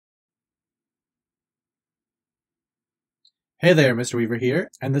Hey there, Mr. Weaver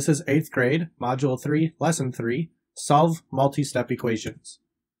here, and this is 8th grade, Module 3, Lesson 3, Solve Multi-Step Equations.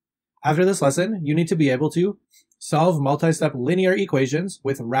 After this lesson, you need to be able to solve multi-step linear equations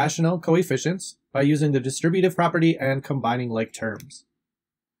with rational coefficients by using the distributive property and combining like terms.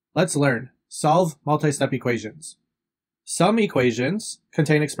 Let's learn. Solve multi-step equations. Some equations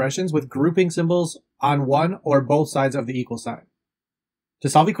contain expressions with grouping symbols on one or both sides of the equal sign. To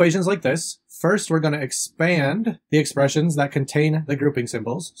solve equations like this, first we're going to expand the expressions that contain the grouping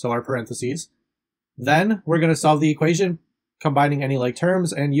symbols, so our parentheses. Then we're going to solve the equation combining any like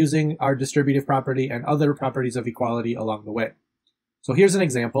terms and using our distributive property and other properties of equality along the way. So here's an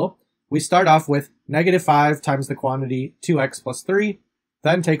example. We start off with -5 times the quantity 2x plus 3,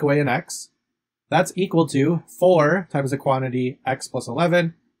 then take away an x. That's equal to 4 times the quantity x plus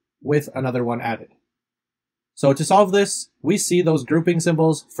 11 with another one added. So to solve this, we see those grouping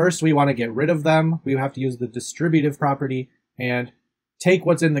symbols. First, we want to get rid of them. We have to use the distributive property and take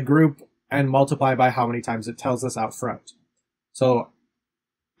what's in the group and multiply by how many times it tells us out front. So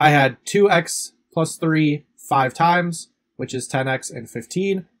I had 2x plus 3 5 times, which is 10x and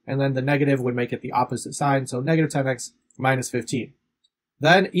 15, and then the negative would make it the opposite sign, so negative 10x minus 15.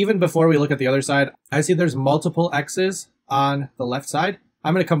 Then, even before we look at the other side, I see there's multiple x's on the left side.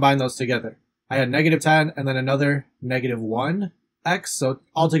 I'm going to combine those together. I had negative 10 and then another negative 1x, so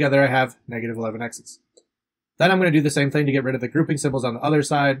altogether I have negative 11x's. Then I'm going to do the same thing to get rid of the grouping symbols on the other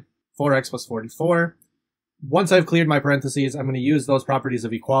side, 4x plus 44. Once I've cleared my parentheses, I'm going to use those properties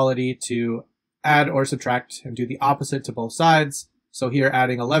of equality to add or subtract and do the opposite to both sides. So here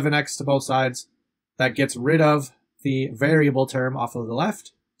adding 11x to both sides, that gets rid of the variable term off of the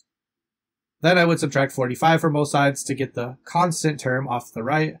left. Then I would subtract 45 from both sides to get the constant term off the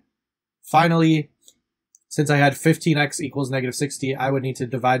right. Finally, since I had 15x equals negative 60, I would need to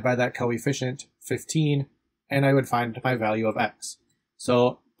divide by that coefficient, 15, and I would find my value of x.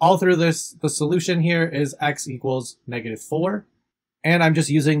 So all through this, the solution here is x equals negative 4, and I'm just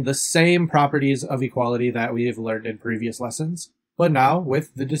using the same properties of equality that we've learned in previous lessons, but now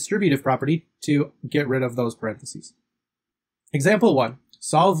with the distributive property to get rid of those parentheses. Example 1.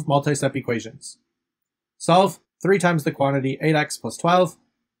 Solve multi-step equations. Solve 3 times the quantity 8x plus 12,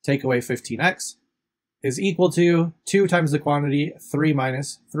 take away 15x, is equal to 2 times the quantity 3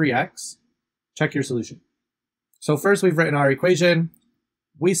 minus 3x. Check your solution. So first we've written our equation.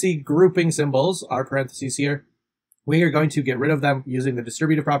 We see grouping symbols, our parentheses here. We are going to get rid of them using the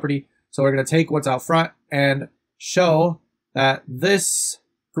distributive property. So we're going to take what's out front and show that this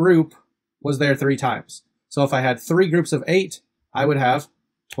group was there 3 times. So if I had 3 groups of 8, I would have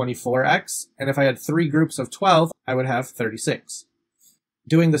 24x. And if I had 3 groups of 12, I would have 36.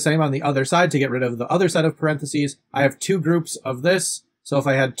 Doing the same on the other side to get rid of the other set of parentheses, I have 2 groups of this. So if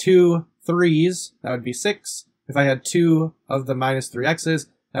I had 2 3s, that would be 6. If I had 2 of the minus 3x's,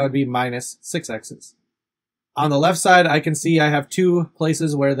 that would be minus 6x's. On the left side, I can see I have 2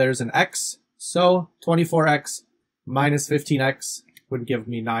 places where there's an x. So 24x minus 15x would give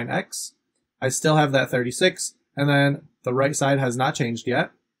me 9x. I still have that 36, and then the right side has not changed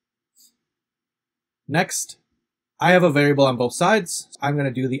yet. Next, I have a variable on both sides. I'm going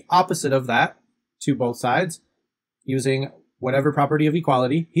to do the opposite of that to both sides using whatever property of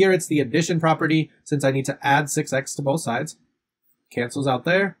equality. Here it's the addition property since I need to add 6x to both sides. Cancels out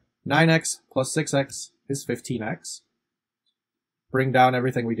there. 9x plus 6x is 15x. Bring down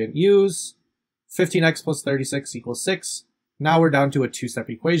everything we didn't use. 15x plus 36 equals 6. Now we're down to a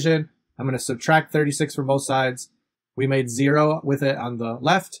 2-step equation. I'm going to subtract 36 from both sides. We made 0 with it on the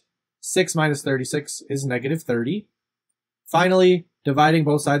left. 6 minus 36 is negative 30. Finally, dividing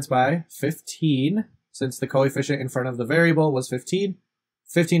both sides by 15, since the coefficient in front of the variable was 15.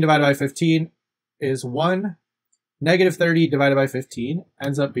 15 divided by 15 is 1. Negative 30 divided by 15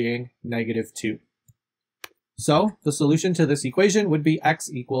 ends up being negative 2. So the solution to this equation would be x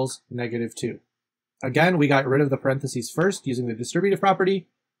equals negative 2. Again, we got rid of the parentheses first using the distributive property.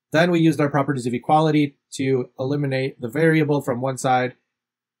 Then we used our properties of equality to eliminate the variable from one side,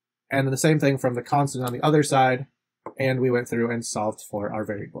 and the same thing from the constant on the other side, and we went through and solved for our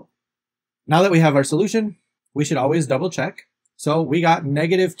variable. Now that we have our solution, we should always double check. So we got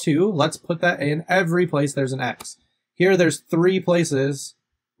negative 2. Let's put that in every place there's an x. Here there's 3 places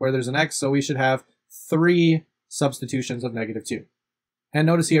where there's an x, so we should have 3 substitutions of negative 2. And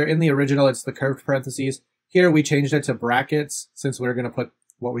notice here in the original it's the curved parentheses. Here we changed it to brackets since we're going to put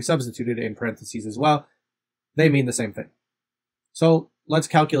what we substituted in parentheses as well. They mean the same thing. So let's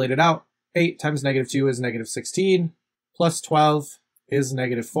calculate it out. 8 times negative 2 is negative 16, plus 12 is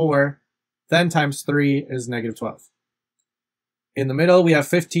negative 4, then times 3 is negative 12. In the middle, we have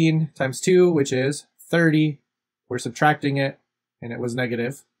 15 times 2, which is 30, we're subtracting it, and it was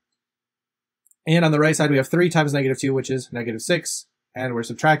negative. And on the right side, we have 3 times negative 2, which is negative 6, and we're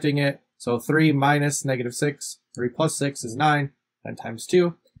subtracting it. So 3 minus negative 6, 3 plus 6 is 9, then times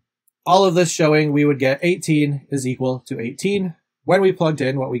 2. All of this showing we would get 18 is equal to 18. When we plugged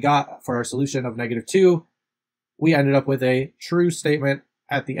in what we got for our solution of negative 2, we ended up with a true statement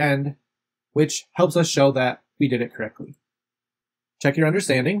at the end, which helps us show that we did it correctly. Check your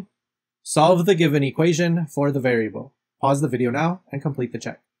understanding. Solve the given equation for the variable. Pause the video now and complete the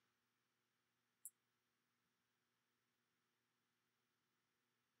check.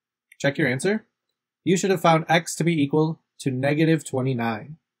 Check your answer. You should have found x to be equal to negative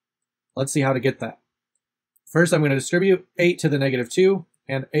 29. Let's see how to get that. First, I'm going to distribute 8 to the negative 2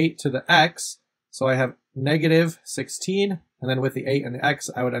 and 8 to the x. So I have negative 16, and then with the 8 and the x,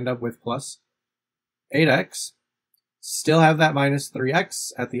 I would end up with plus 8x. Still have that minus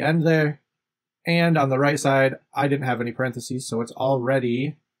 3x at the end there. And on the right side, I didn't have any parentheses, so it's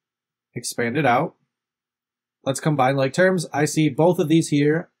already expanded out. Let's combine like terms. I see both of these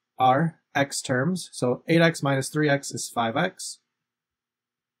here are x terms. So 8x minus 3x is 5x.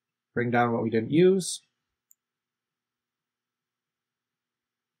 Bring down what we didn't use.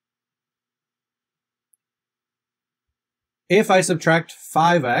 If I subtract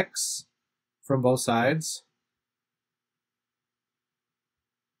 5x from both sides,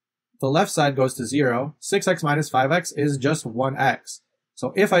 the left side goes to 0. 6x minus 5x is just 1x.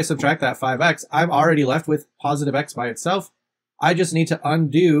 So if I subtract that 5x, I'm already left with positive x by itself. I just need to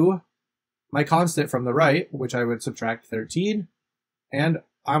undo my constant from the right, which I would subtract 13, and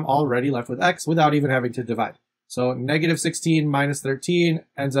I'm already left with x without even having to divide. So negative 16 minus 13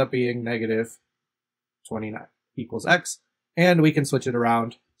 ends up being negative 29 equals x, and we can switch it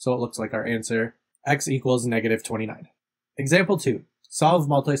around so it looks like our answer, x equals negative 29. Example 2, solve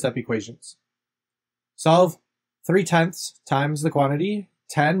multi-step equations. Solve 3/10 times the quantity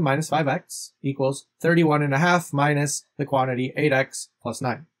 10 minus 5x equals 31.5 minus the quantity 8x plus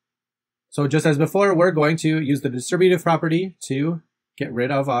 9. So just as before, we're going to use the distributive property to get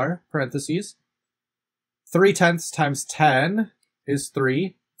rid of our parentheses. 3/10 times 10 is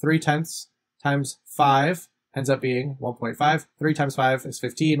 3. 3/10 times 5 ends up being 1.5. 3 times 5 is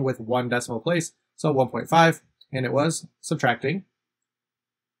 15 with 1 decimal place, so 1.5, and it was subtracting.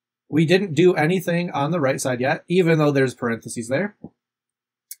 We didn't do anything on the right side yet, even though there's parentheses there.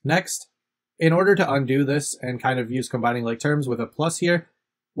 Next, in order to undo this and kind of use combining like terms with a plus here,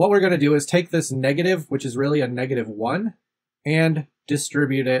 what we're going to do is take this negative, which is really a negative 1, and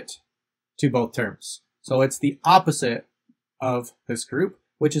distribute it to both terms. So it's the opposite of this group,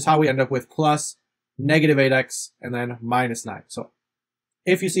 which is how we end up with plus negative 8x and then minus 9. So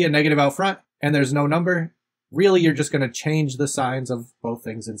if you see a negative out front and there's no number, really you're just going to change the signs of both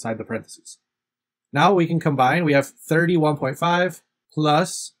things inside the parentheses. Now we can combine. We have 31.5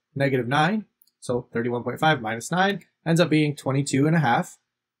 plus negative 9. So 31.5 minus 9 ends up being 22.5.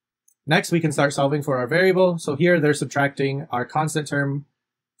 Next, we can start solving for our variable. So here they're subtracting our constant term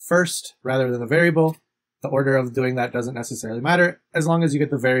first rather than the variable. The order of doing that doesn't necessarily matter as long as you get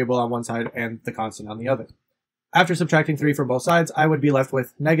the variable on one side and the constant on the other. After subtracting 3 from both sides, I would be left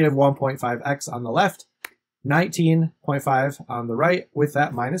with negative 1.5x on the left, 19.5 on the right with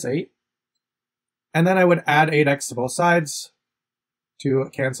that minus 8. And then I would add 8x to both sides to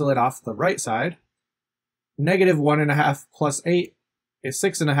cancel it off the right side. Negative 1.5 plus 8 is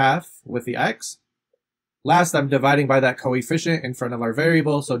 6.5 with the x. Last, I'm dividing by that coefficient in front of our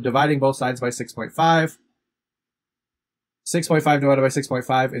variable, so dividing both sides by 6.5. 6.5 divided by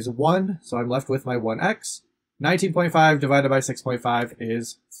 6.5 is 1, so I'm left with my 1x. 19.5 divided by 6.5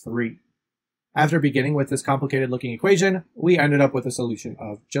 is 3. After beginning with this complicated looking equation, we ended up with a solution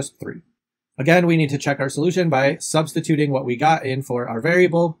of just 3. Again, we need to check our solution by substituting what we got in for our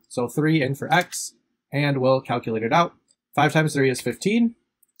variable, so 3 in for x, and we'll calculate it out. 5 times 3 is 15.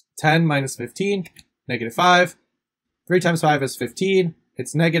 10 minus 15, negative 5. 3 times 5 is 15.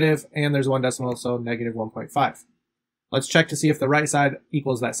 It's negative, and there's 1 decimal, so negative 1.5. Let's check to see if the right side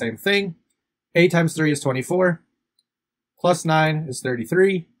equals that same thing. 8 times 3 is 24. Plus 9 is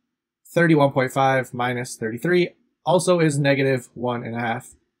 33. 31.5 minus 33 also is negative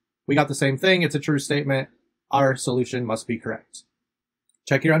 1.5. We got the same thing. It's a true statement. Our solution must be correct.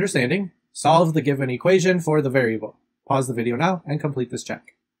 Check your understanding. Solve the given equation for the variable. Pause the video now and complete this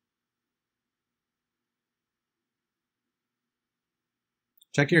check.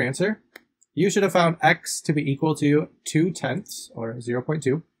 Check your answer. You should have found x to be equal to 2/10 or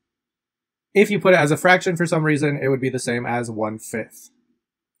 0.2. If you put it as a fraction for some reason, it would be the same as 1/5.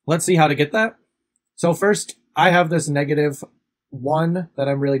 Let's see how to get that. So first, I have this negative 1 that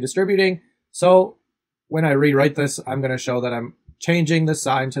I'm really distributing. So when I rewrite this, I'm going to show that I'm changing the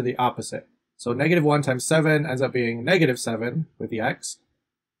sign to the opposite. So -1 times 7 ends up being -7 with the x.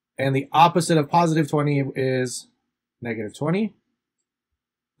 And the opposite of positive 20 is -20.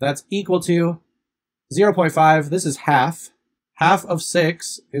 That's equal to 0.5. This is half. Half of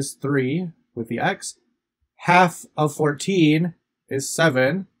 6 is 3 with the x. Half of 14 is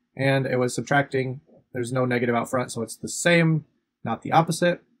 7. And it was subtracting. There's no negative out front, so it's the same, not the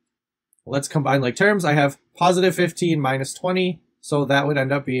opposite. Let's combine like terms. I have positive 15 minus 20. So that would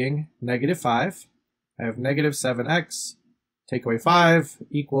end up being -5. I have -7x, take away 5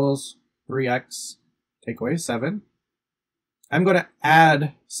 equals 3x, take away 7. I'm going to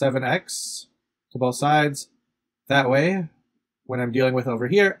add 7x to both sides. That way, when I'm dealing with over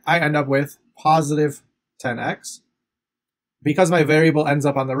here, I end up with positive 10x. Because my variable ends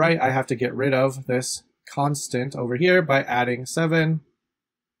up on the right, I have to get rid of this constant over here by adding 7.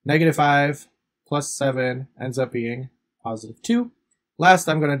 -5 plus 7 ends up being positive 2. Last,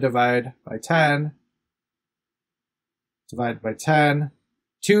 I'm going to divide by 10. Divide by 10.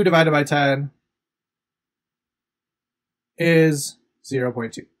 2 divided by 10 is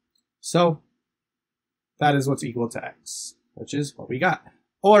 0.2. So that is what's equal to x, which is what we got.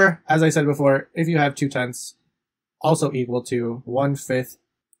 Or, as I said before, if you have 2/10, also equal to 1/5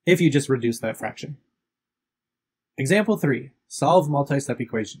 if you just reduce that fraction. Example 3. Solve multi-step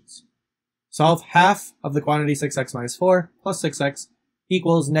equations. Solve half of the quantity 6x minus 4 plus 6x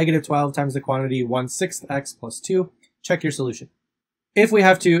equals -12 times the quantity 1/6 x plus 2. Check your solution. If we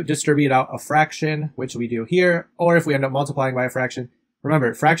have to distribute out a fraction, which we do here, or if we end up multiplying by a fraction,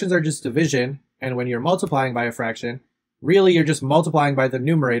 remember, fractions are just division, and when you're multiplying by a fraction, really you're just multiplying by the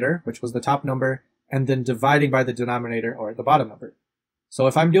numerator, which was the top number, and then dividing by the denominator, or the bottom number. So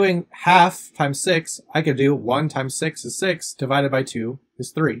if I'm doing half times 6, I could do 1 times 6 is 6, divided by 2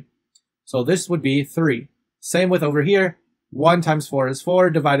 is 3. So this would be 3. Same with over here, 1 times 4 is 4,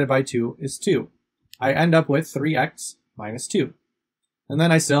 divided by 2 is 2. I end up with 3x minus 2. And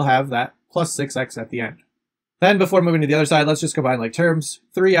then I still have that plus 6x at the end. Then before moving to the other side, let's just combine like terms.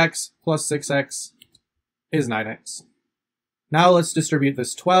 3x plus 6x is 9x. Now let's distribute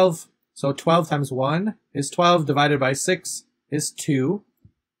this 12. So 12 times 1 is 12, divided by 6 is 2.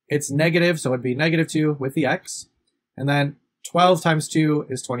 It's negative, so it'd be -2 with the x. And then 12 times 2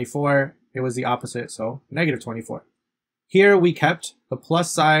 is 24. It was the opposite, so -24. Here we kept the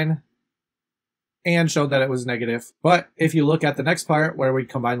plus sign and showed that it was negative. But if you look at the next part where we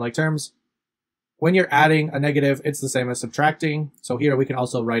combine like terms, when you're adding a negative, it's the same as subtracting. So here we can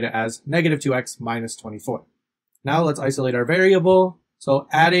also write it as -2x minus 24. Now let's isolate our variable. So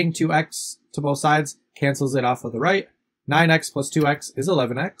adding 2x to both sides cancels it off of the right. 9x plus 2x is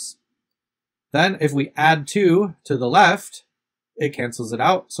 11x. Then if we add 2 to the left, it cancels it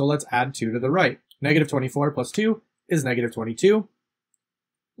out. So let's add 2 to the right. -24 plus 2 is -22.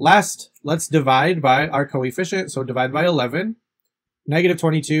 Last, let's divide by our coefficient. So divide by 11.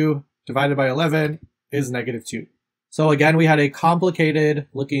 -22 divided by 11 is -2. So again, we had a complicated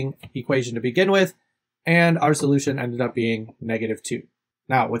looking equation to begin with, and our solution ended up being -2.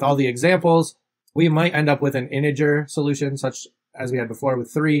 Now, with all the examples, we might end up with an integer solution, such as we had before with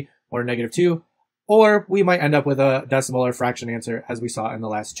 3 or -2, or we might end up with a decimal or fraction answer, as we saw in the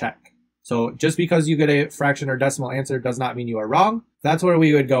last check. So just because you get a fraction or decimal answer does not mean you are wrong. That's where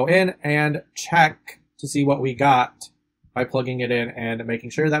we would go in and check to see what we got by plugging it in and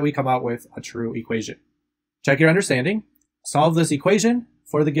making sure that we come out with a true equation. Check your understanding. Solve this equation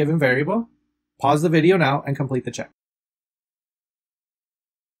for the given variable. Pause the video now and complete the check.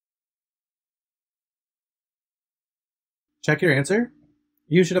 Check your answer.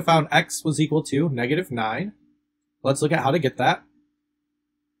 You should have found x was equal to -9. Let's look at how to get that.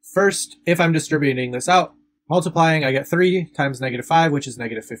 First, if I'm distributing this out, multiplying, I get 3 times -5, which is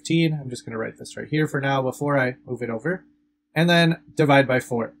 -15. I'm just going to write this right here for now before I move it over. And then divide by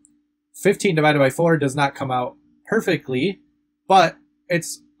 4. 15 divided by 4 does not come out perfectly, but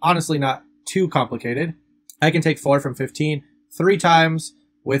it's honestly not too complicated. I can take 4 from 15 3 times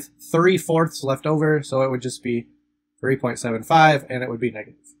with 3/4 left over, so it would just be 3.75, and it would be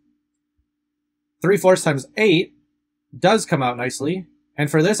negative. 3/4 times 8 does come out nicely. And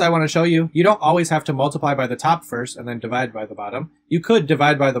for this, I want to show you, you don't always have to multiply by the top first and then divide by the bottom. You could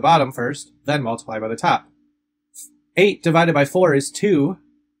divide by the bottom first, then multiply by the top. 8 divided by 4 is 2,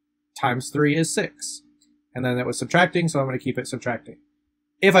 times 3 is 6. And then it was subtracting, so I'm going to keep it subtracting.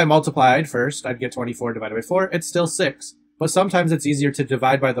 If I multiplied first, I'd get 24 divided by 4. It's still 6. But sometimes it's easier to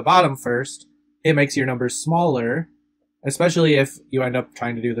divide by the bottom first. It makes your numbers smaller, especially if you end up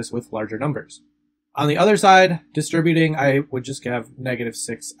trying to do this with larger numbers. On the other side, distributing, I would just have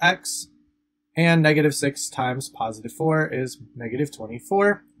 -6x. And negative 6 times positive 4 is negative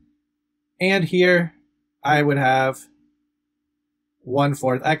 24. And here I would have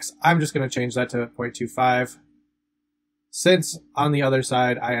 1/4 x. I'm just going to change that to 0.25, since on the other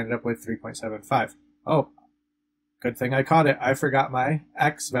side I ended up with 3.75. Oh, good thing I caught it. I forgot my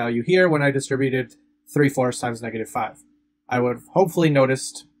x value here when I distributed 3/4 times negative 5. I would have hopefully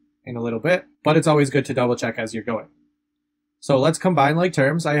noticed in a little bit, but it's always good to double check as you're going. So let's combine like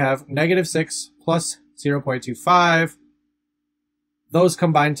terms. I have negative 6 plus 0.25. Those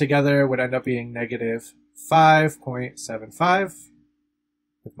combined together would end up being negative 5.75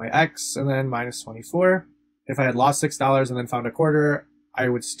 with my x, and then minus 24. If I had lost $6 and then found a quarter, I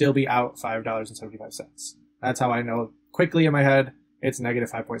would still be out $5.75. That's how I know quickly in my head it's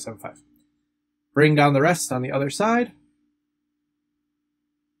negative 5.75. Bring down the rest on the other side.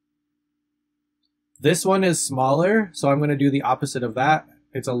 This one is smaller, so I'm going to do the opposite of that.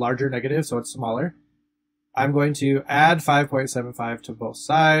 It's a larger negative, so it's smaller. I'm going to add 5.75 to both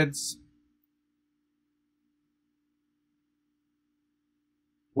sides.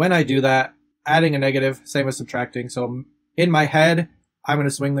 When I do that, adding a negative, same as subtracting. So in my head, I'm going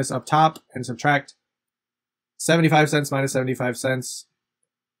to swing this up top and subtract 75 cents minus 75 cents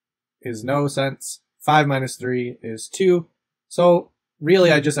is no cents. 5 minus 3 is 2. So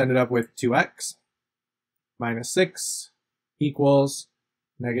really, I just ended up with 2x minus 6 equals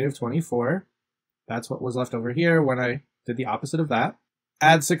negative 24. That's what was left over here when I did the opposite of that.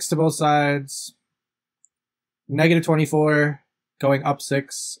 Add 6 to both sides. Negative 24 going up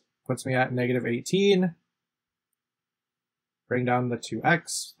 6 puts me at negative 18. Bring down the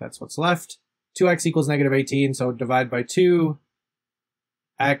 2x. That's what's left. 2x equals negative 18, so divide by 2.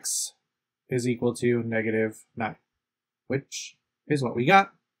 X is equal to negative 9, which is what we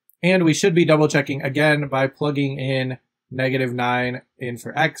got. And we should be double checking again by plugging in negative 9 in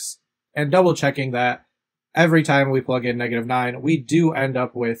for x, and double checking that every time we plug in negative 9, we do end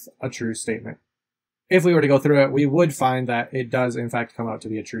up with a true statement. If we were to go through it, we would find that it does in fact come out to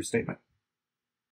be a true statement.